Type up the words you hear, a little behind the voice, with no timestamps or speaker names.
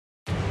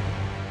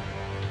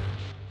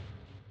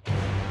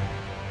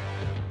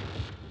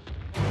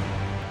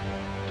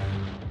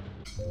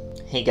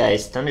Hey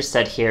guys,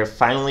 Thunderset here,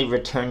 finally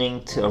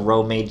returning to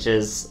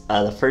Aromages.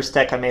 The first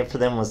deck I made for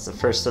them was the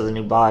first of the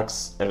new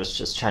box. I was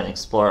just trying to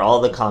explore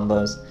all the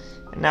combos,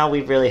 and now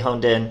we've really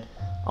honed in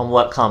on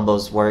what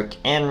combos work,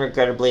 and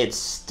regrettably it's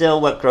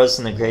still what grows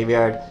in the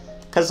graveyard,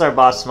 because our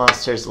boss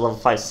monster is a level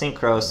 5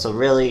 synchro, so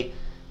really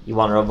you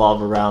want to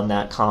revolve around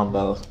that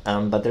combo.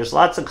 But there's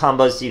lots of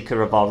combos you could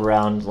revolve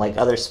around, like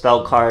other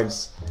spell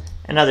cards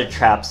and other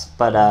traps,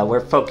 but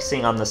we're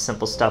focusing on the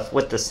simple stuff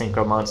with the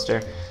synchro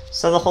monster.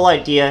 So the whole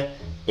idea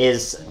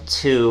is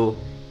to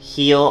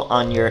heal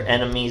on your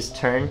enemy's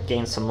turn,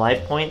 gain some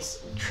life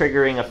points.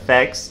 Triggering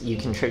effects, you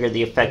can trigger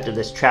the effect of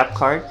this trap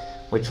card,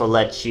 which will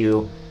let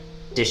you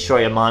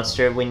destroy a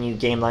monster when you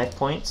gain life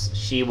points.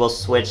 She will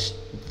switch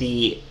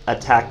the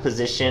attack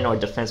position or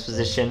defense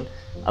position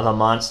of a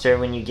monster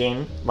when you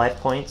gain life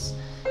points.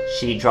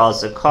 She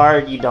draws a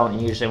card. You don't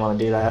usually want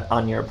to do that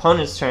on your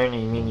opponent's turn,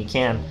 and I mean you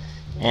can.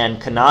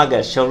 And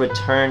Kanaga, she'll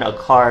return a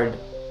card,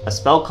 a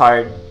spell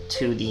card,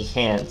 to the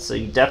hand, so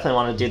you definitely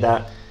want to do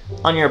that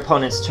on your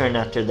opponent's turn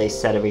after they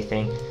set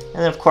everything. And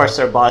then of course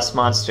our boss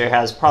monster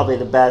has probably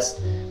the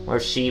best, where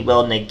she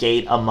will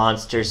negate a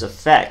monster's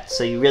effect,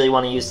 so you really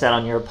want to use that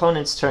on your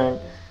opponent's turn,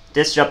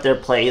 disrupt their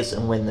plays,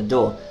 and win the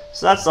duel.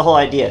 So that's the whole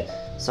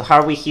idea. So how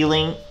are we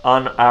healing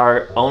on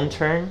our own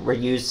turn? We're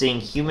using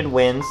Humid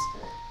Winds.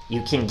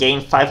 You can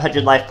gain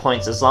 500 life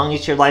points as long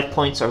as your life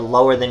points are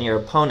lower than your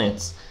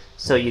opponent's.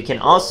 So you can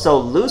also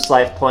lose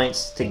life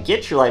points to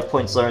get your life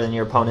points lower than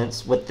your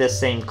opponent's with this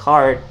same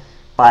card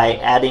by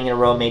adding a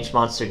Aromage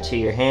monster to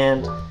your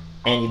hand,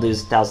 and you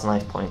lose 1,000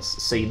 life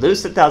points. So you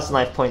lose 1,000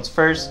 life points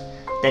first,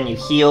 then you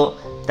heal.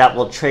 That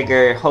will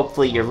trigger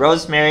hopefully your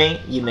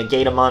Rosemary, you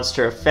negate a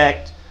monster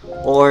effect,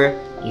 or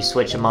you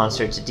switch a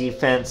monster to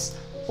defense,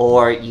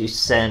 or you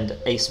send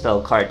a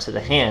spell card to the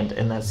hand,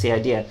 and that's the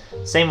idea.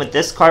 Same with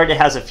this card, it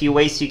has a few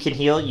ways you can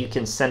heal. You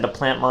can send a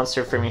plant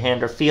monster from your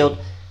hand or field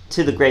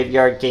to the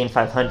graveyard, gain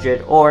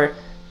 500, or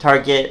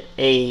target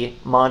a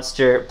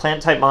monster, plant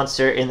type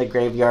monster in the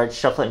graveyard,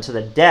 shuffle it into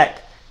the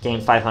deck,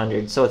 gain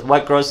 500. So with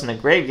what grows in the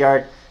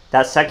graveyard,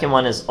 that second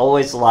one is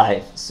always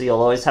live, so you'll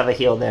always have a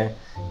heal there.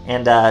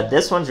 And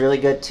this one's really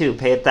good too.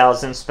 Pay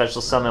 1,000,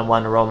 special summon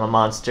one aroma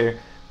monster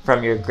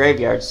from your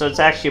graveyard. So it's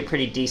actually a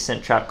pretty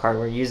decent trap card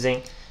we're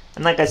using.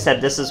 And like I said,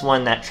 this is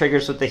one that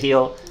triggers with the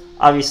heal.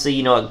 Obviously,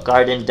 you know what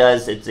Garden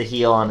does, it's a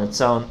heal on its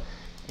own.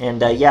 And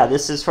yeah,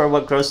 this is for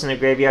what grows in the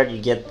graveyard. You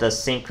get the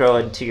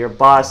synchro into your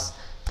boss.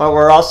 But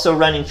we're also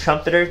running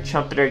Trumpeter.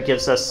 Trumpeter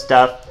gives us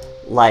stuff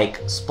like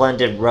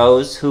Splendid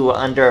Rose, who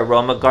under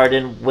Aroma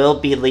Garden will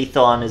be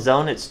lethal on his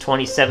own. It's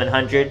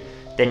 2,700.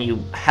 Then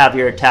you have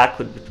your attack,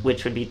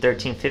 which would be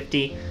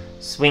 1,350.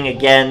 Swing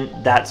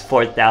again, that's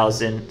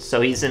 4,000. So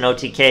he's an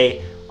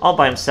OTK all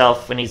by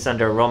himself when he's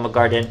under Aroma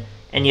Garden.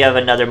 And you have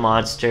another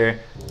monster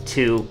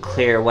to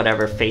clear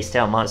whatever face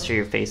down monster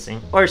you're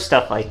facing, or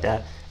stuff like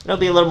that. It'll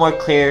be a little more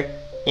clear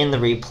in the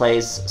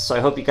replays, so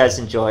I hope you guys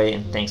enjoy,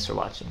 and thanks for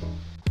watching.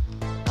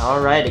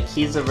 Alright,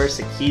 Akiza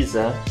versus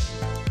Akiza.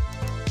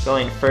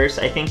 Going first,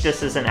 I think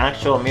this is an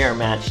actual mirror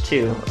match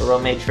too.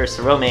 Aromage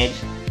versus Aromage.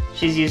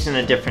 She's using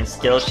a different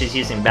skill, she's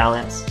using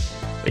Balance,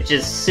 which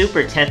is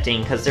super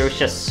tempting because there was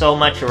just so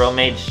much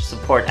Aromage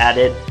support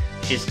added.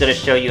 She's going to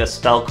show you a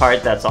spell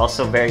card that's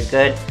also very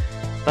good.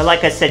 But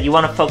like I said, you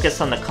want to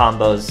focus on the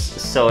combos,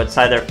 so it's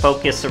either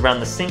focus around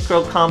the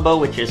Synchro combo,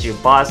 which is your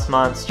boss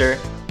monster,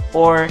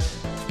 or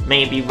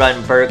maybe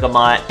run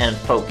Bergamot and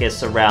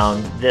focus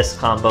around this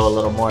combo a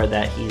little more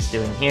that he's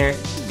doing here.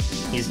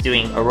 He's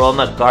doing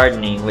Aroma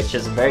Gardening, which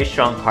is a very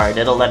strong card.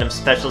 It'll let him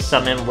special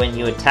summon when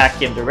you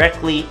attack him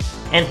directly,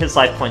 and his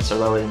life points are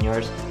lower than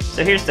yours.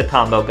 So here's the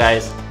combo,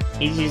 guys.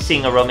 He's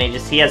using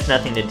Aromages, he has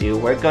nothing to do.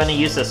 We're going to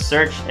use a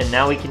search, and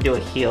now we can do a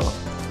heal.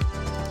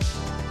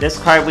 This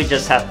card we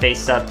just have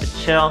face up to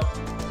chill.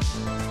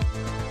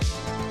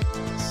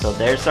 So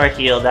there's our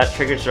heal, that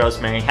triggers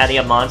Rosemary. Had he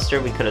a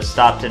monster, we could have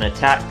stopped an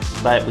attack,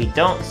 but we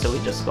don't, so we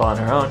just go on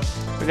our own.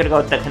 We're gonna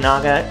go with the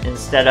Kanaga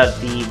instead of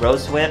the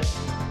Rose Whip.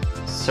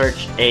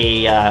 Search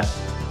a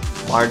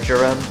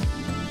Marjoram.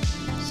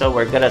 So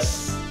we're gonna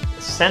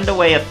send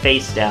away a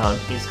face down.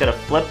 He's gonna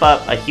flip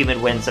up a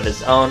Humid Winds of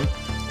his own.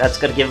 That's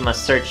gonna give him a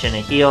search and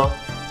a heal.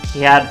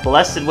 He had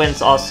Blessed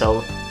Winds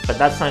also, but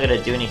that's not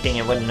gonna do anything.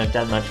 It wouldn't have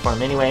done much for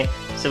him anyway.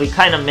 So we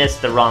kind of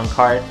missed the wrong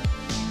card.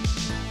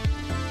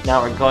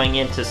 Now we're going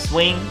into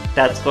swing.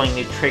 That's going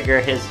to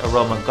trigger his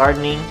Aroma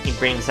Gardening. He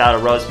brings out a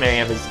Rosemary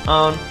of his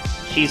own.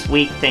 She's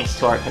weak thanks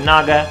to our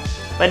Kanaga,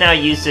 but now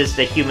uses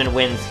the Humid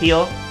Winds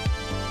heal.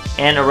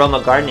 And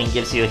Aroma Gardening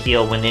gives you a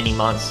heal when any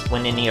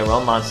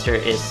Aroma monster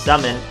is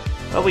summoned,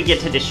 but we get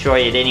to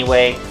destroy it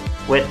anyway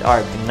with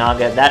our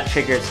Kanaga. That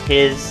triggers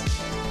his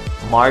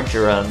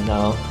Marjoram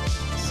though.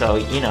 So,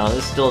 you know,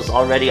 this duel's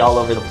already all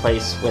over the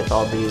place with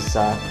all these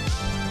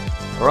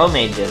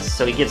Aromages.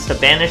 So he gets to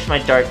banish my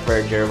Dark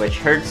Verger, which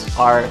hurts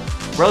our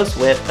Rose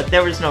Whip, but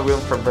there was no room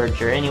for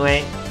Verger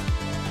anyway.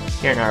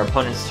 Here in our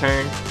opponent's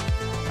turn.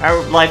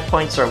 Our life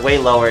points are way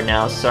lower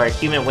now, so our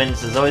Humid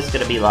Winds is always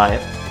going to be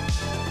live.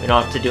 We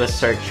don't have to do a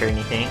search or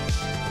anything.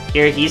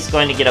 Here he's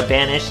going to get a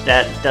banish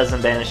that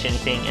doesn't banish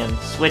anything and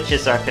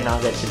switches our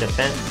Kanaga to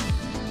defense.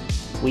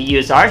 We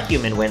use our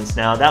human winds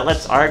now. That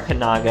lets our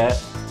Kanaga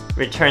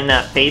return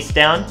that face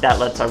down. That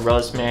lets our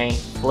Rosemary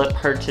flip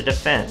her to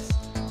defense.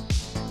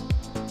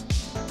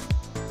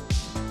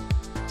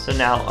 So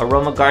now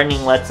Aroma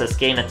Gardening lets us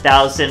gain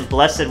 1,000.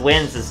 Blessed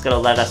Winds is going to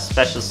let us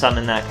special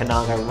summon that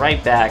Kanaga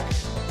right back.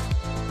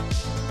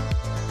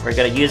 We're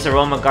going to use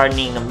Aroma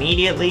Gardening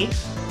immediately.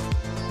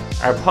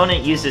 Our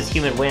opponent uses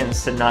Human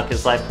Winds to knock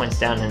his life points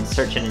down and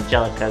search an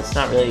Angelica. It's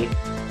not really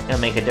going to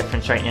make a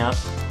difference right now.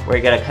 We're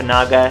going to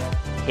Kanaga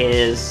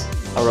his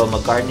Aroma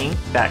Gardening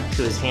back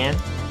to his hand.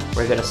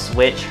 We're going to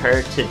switch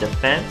her to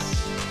defense.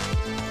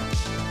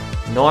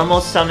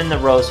 Normal summon the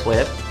Rose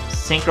Whip.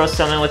 Synchro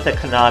summon with the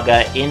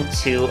Kanaga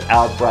into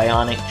our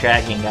Bryonic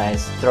Dragon,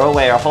 guys. Throw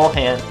away our whole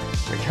hand,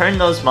 return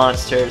those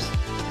monsters,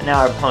 and now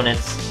our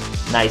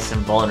opponent's nice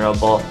and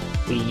vulnerable.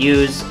 We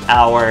use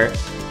our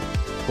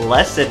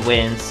Blessed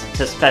Winds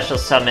to special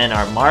summon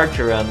our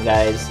Marjoram,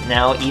 guys.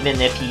 Now, even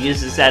if he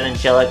uses that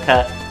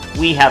Angelica,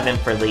 we have him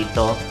for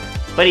lethal.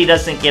 But he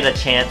doesn't get a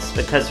chance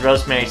because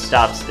Rosemary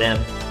stops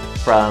them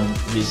from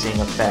using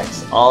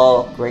effects.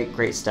 All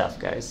great stuff,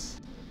 guys.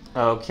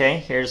 Okay,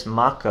 here's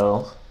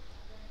Mako.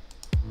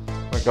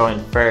 We're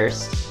going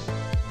first.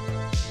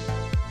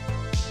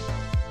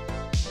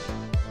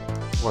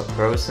 What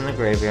grows in the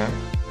graveyard?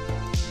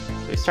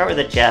 So we start with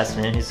a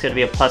Jasmine, who's going to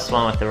be a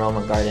 +1 with the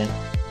Aroma Garden.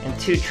 And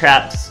 2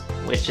 traps,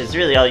 which is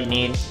really all you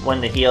need.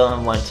 1 to heal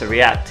and 1 to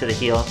react to the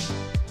heal.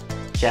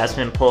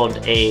 Jasmine pulled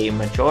a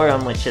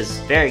Majorum, which is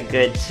very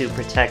good to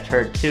protect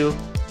her too.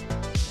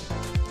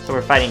 So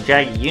we're fighting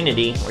Dragon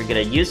Unity. We're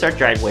going to use our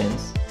Dried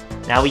Winds.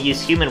 Now we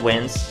use Human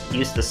Winds.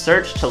 Use the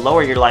Search to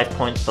lower your life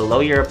points below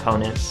your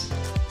opponent's.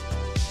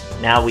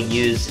 Now we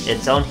use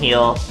its own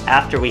heal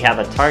after we have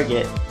a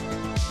target.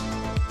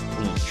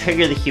 We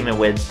trigger the Human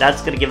Winds.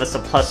 That's going to give us a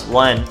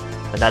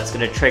 +1, but that's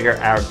going to trigger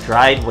our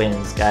Dried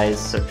Winds, guys.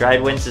 So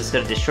Dried Winds is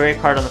going to destroy a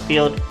card on the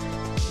field.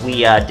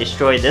 We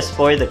destroy this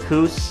boy, the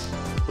Koos,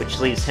 which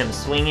leaves him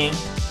swinging.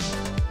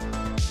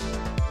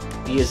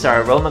 We use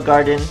our Aroma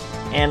Garden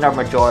and our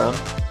Majorum,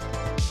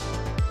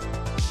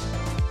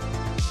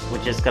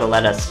 which is going to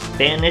let us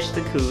banish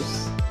the Koos.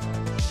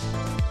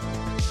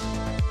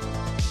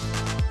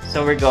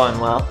 So we're going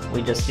well.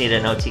 We just need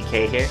an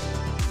OTK here.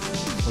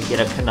 We get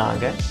a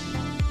Kanaga.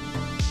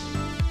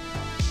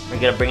 We're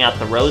going to bring out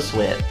the Rose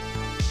Whip.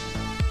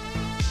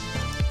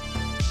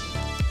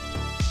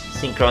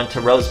 Synchro into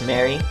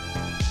Rosemary.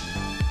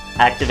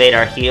 Activate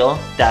our heal.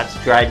 That's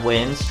Dried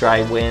Winds.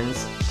 Dried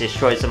Winds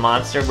destroys a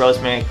monster.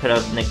 Rosemary could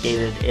have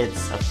negated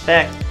its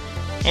effect.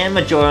 And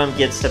Majorum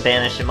gets to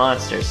banish a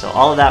monster. So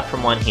all of that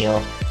from 1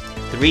 heal.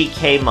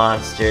 3k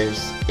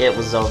monsters. It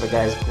was over,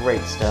 guys.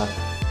 Great stuff.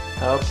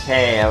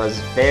 Okay, I was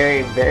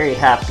very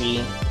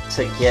happy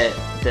to get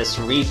this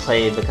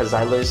replay because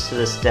I lose to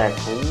this deck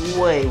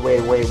way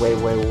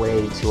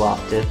too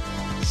often.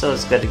 So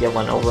it's good to get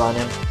one over on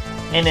him.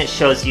 And it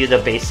shows you the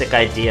basic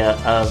idea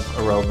of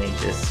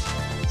Aromages.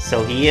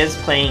 So he is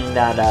playing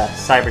that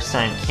Cyber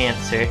Sign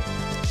Cancer.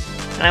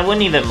 And I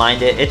wouldn't even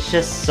mind it. It's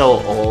just so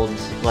old.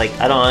 Like,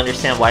 I don't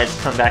understand why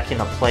it's come back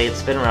into play.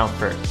 It's been around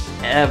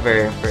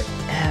forever.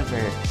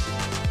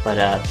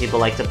 But people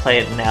like to play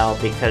it now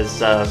because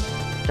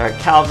Dark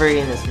Cavalry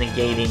and is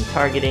negating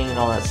targeting and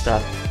all that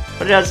stuff.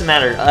 But it doesn't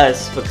matter to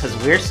us because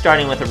we're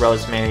starting with a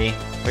Rosemary.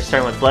 We're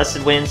starting with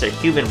Blessed Winds or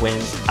Human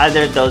Winds.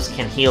 Either of those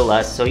can heal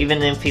us. So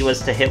even if he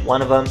was to hit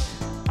one of them,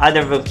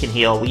 either of them can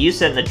heal. We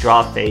use it in the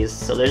draw phase,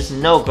 so there's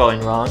no going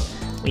wrong.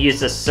 We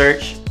use a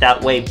Search.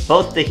 That way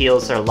both the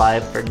heals are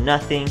live for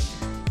nothing.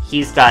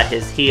 He's got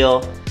his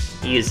heal.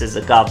 He uses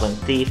a Goblin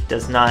Thief.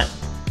 Does not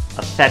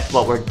affect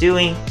what we're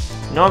doing.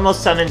 Normal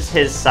summons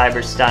his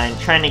Cyberstein,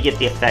 trying to get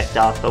the effect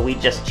off, but we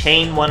just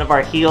chain one of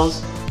our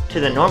heals to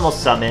the normal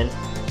summon.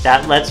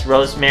 That lets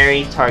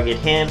Rosemary target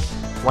him.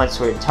 Once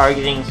we're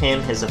targeting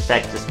him, his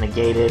effect is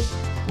negated.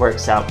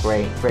 Works out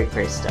great.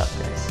 Great stuff,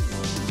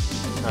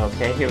 guys.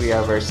 Okay, here we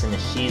are versing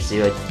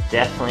Ishizu. I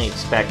definitely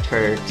expect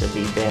her to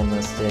be ban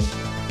listed.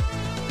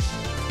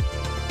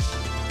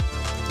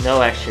 No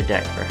extra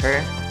deck for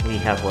her. We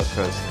have what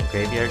grows in the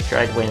graveyard,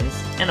 Dried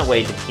Winds, and a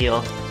way to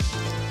heal.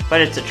 But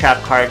it's a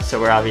trap card,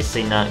 so we're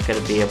obviously not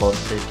going to be able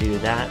to do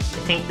that.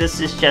 I think this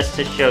is just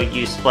to show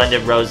you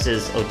Splendid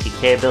Rose's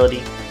OTK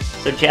ability.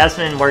 So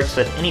Jasmine works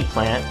with any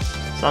plant.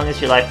 As long as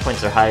your life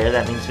points are higher,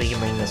 that means we can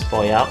bring this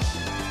boy out.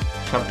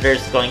 Trumpeter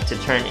is going to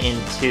turn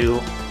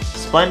into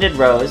Splendid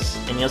Rose,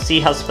 and you'll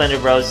see how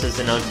Splendid Rose is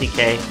an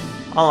OTK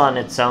all on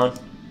its own.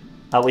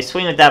 We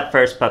swing with that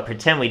first, but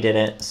pretend we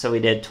didn't. So we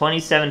did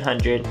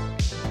 2,700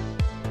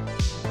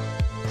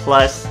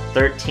 plus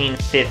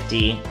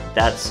 1,350.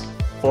 That's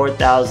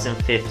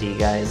 4,050,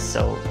 guys.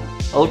 So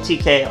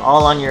OTK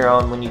all on your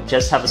own when you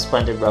just have a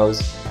Splendid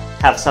Rose.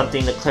 Have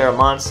something to clear a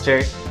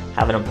monster.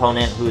 Have an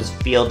opponent whose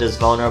field is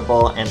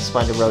vulnerable, and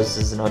Splendid Rose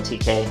is an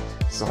OTK.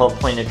 It's the whole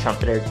point of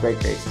Trumpeter.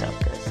 Great stuff,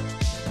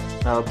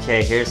 guys.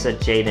 Okay, here's a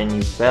Jaden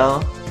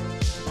Ubel.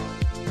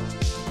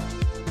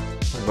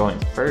 We're going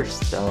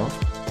first, though.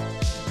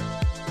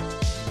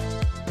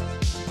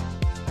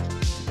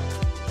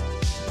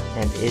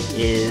 And it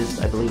is,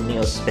 I believe,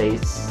 Neo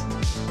Space.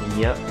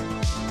 Yep.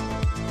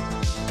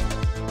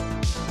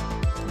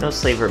 No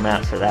Slaver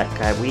Mat for that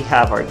guy. We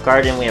have our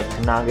Garden, we have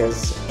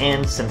Kanagas,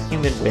 and some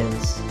Human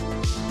Winds.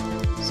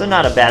 So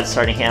not a bad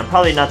starting hand.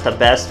 Probably not the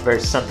best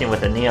versus something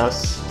with a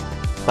Neos,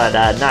 but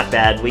not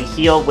bad. We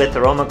heal with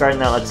Aroma Garden,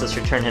 that lets us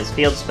return his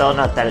field spell.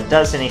 Not that it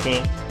does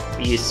anything.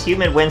 We use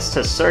Human Winds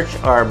to search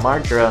our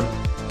Marjoram.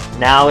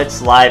 Now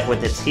it's live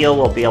with its heal.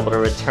 We'll be able to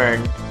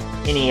return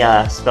any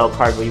spell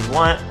card we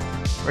want.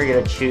 We're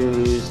going to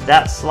choose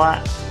that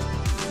slot.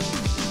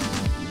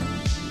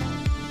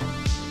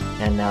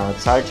 And now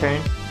it's our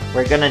turn.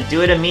 We're going to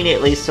do it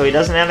immediately so he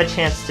doesn't have a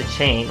chance to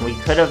chain. We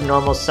could have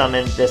normal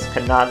summoned this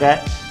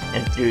Kanaga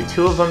and threw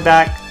 2 of them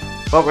back,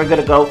 but we're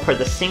going to go for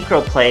the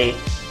Synchro play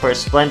for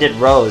Splendid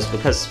Rose,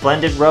 because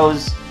Splendid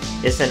Rose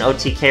is an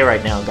OTK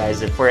right now,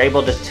 guys. If we're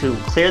able to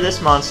clear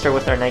this monster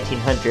with our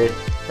 1900,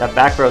 that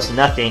back row's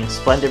nothing.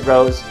 Splendid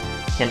Rose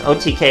can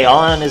OTK all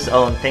on his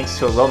own thanks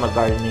to Aroma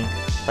Gardening,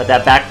 but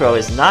that back row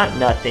is not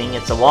nothing.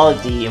 It's a wall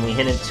of D and we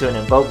hit into an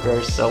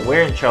Invoker, so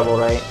we're in trouble,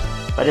 right?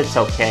 But it's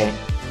okay.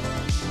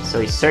 So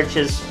he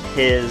searches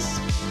his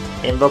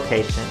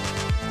Invocation.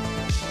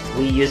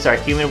 We use our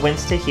Human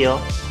Winds to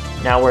heal.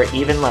 Now we're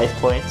even life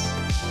points.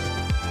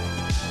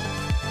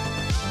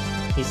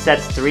 He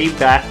sets 3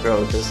 back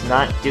row, does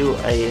not do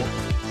a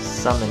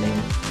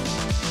summoning.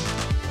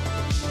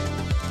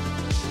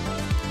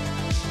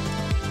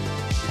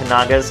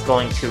 Kanaga's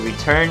going to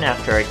return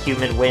after our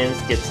Human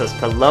Winds gets us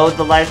below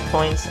the life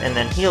points and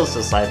then heals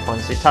those life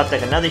points. We top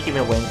deck another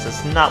Human Winds,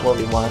 that's not what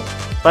we want,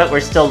 but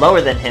we're still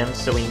lower than him,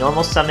 so we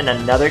normal summon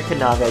another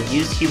Kanaga,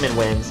 use Human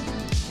Winds,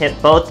 hit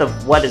both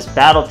of what is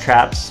Battle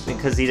Traps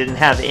because he didn't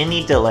have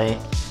any delay.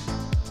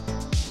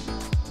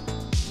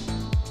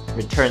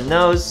 Return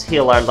those,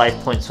 heal our life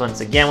points once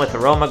again with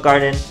Aroma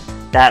Garden.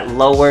 That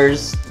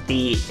lowers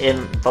the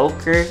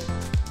Invoker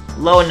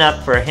low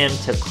enough for him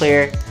to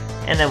clear,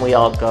 and then we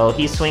all go.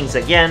 He swings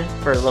again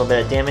for a little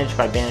bit of damage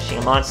by banishing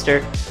a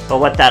monster, but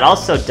what that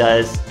also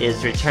does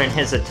is return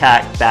his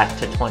attack back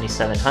to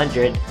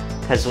 2700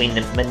 because we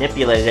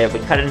manipulated it. We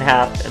cut it in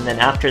half, and then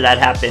after that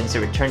happens, it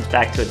returns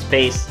back to its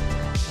base.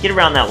 Get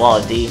around that wall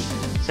of D.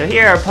 So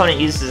here our opponent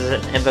uses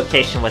an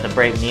Invocation with a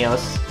Brave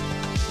Neos.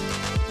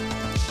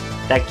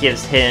 That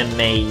gives him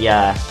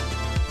a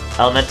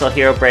Elemental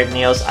Hero Brave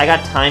Neos. I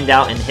got timed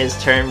out in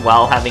his turn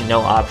while having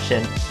no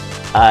option.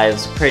 It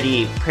was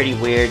pretty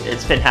weird.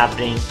 It's been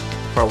happening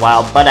for a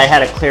while, but I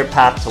had a clear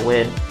path to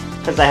win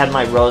because I had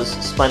my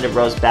Splendid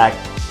Rose back,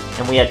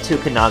 and we had 2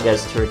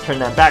 Kanagas to return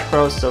that back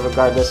row, so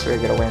regardless, we were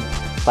going to win.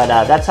 But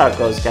that's how it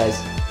goes,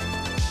 guys.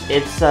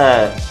 It's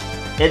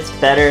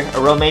better.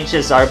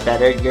 Aromages are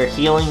better. You're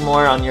healing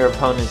more on your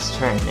opponent's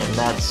turn, and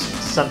that's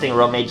something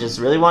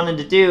Aromages really wanted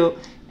to do,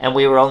 and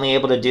we were only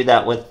able to do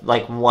that with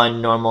like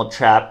 1 normal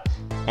trap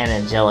and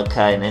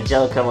Angelica, and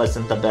Angelica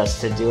wasn't the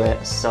best to do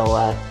it,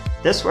 so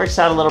this works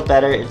out a little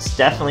better. It's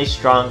definitely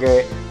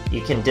stronger.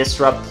 You can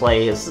disrupt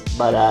plays,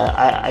 but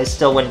I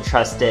still wouldn't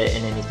trust it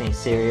in anything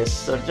serious,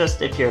 so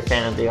just if you're a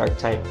fan of the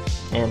archetype.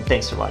 And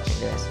thanks for watching,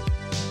 guys.